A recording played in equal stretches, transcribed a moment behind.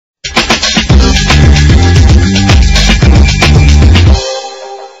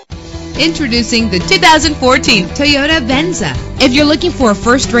Introducing the 2014 Toyota Venza. If you're looking for a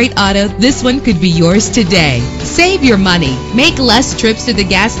first-rate auto, this one could be yours today. Save your money. Make less trips to the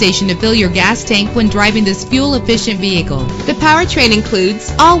gas station to fill your gas tank when driving this fuel-efficient vehicle. The powertrain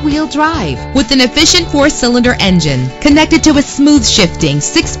includes all-wheel drive with an efficient 4-cylinder engine connected to a smooth shifting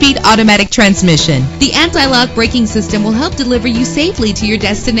 6-speed automatic transmission. The anti-lock braking system will help deliver you safely to your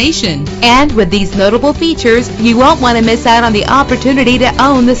destination. And with these notable features, you won't want to miss out on the opportunity to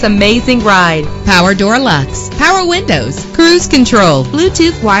own this amazing ride. Power door locks, power windows, cruise control,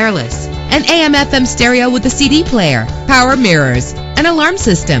 Bluetooth wireless, an AM/FM stereo with a CD player, power mirrors, an alarm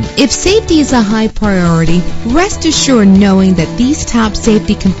system. If safety is a high priority, rest assured knowing that these top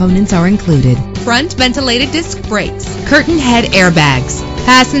safety components are included. Front ventilated disc brakes, curtain head airbags,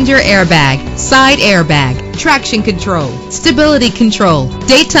 passenger airbag, side airbag, traction control, stability control,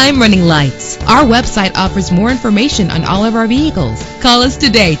 daytime running lights. Our website offers more information on all of our vehicles. Call us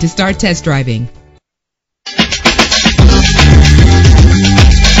today to start test driving.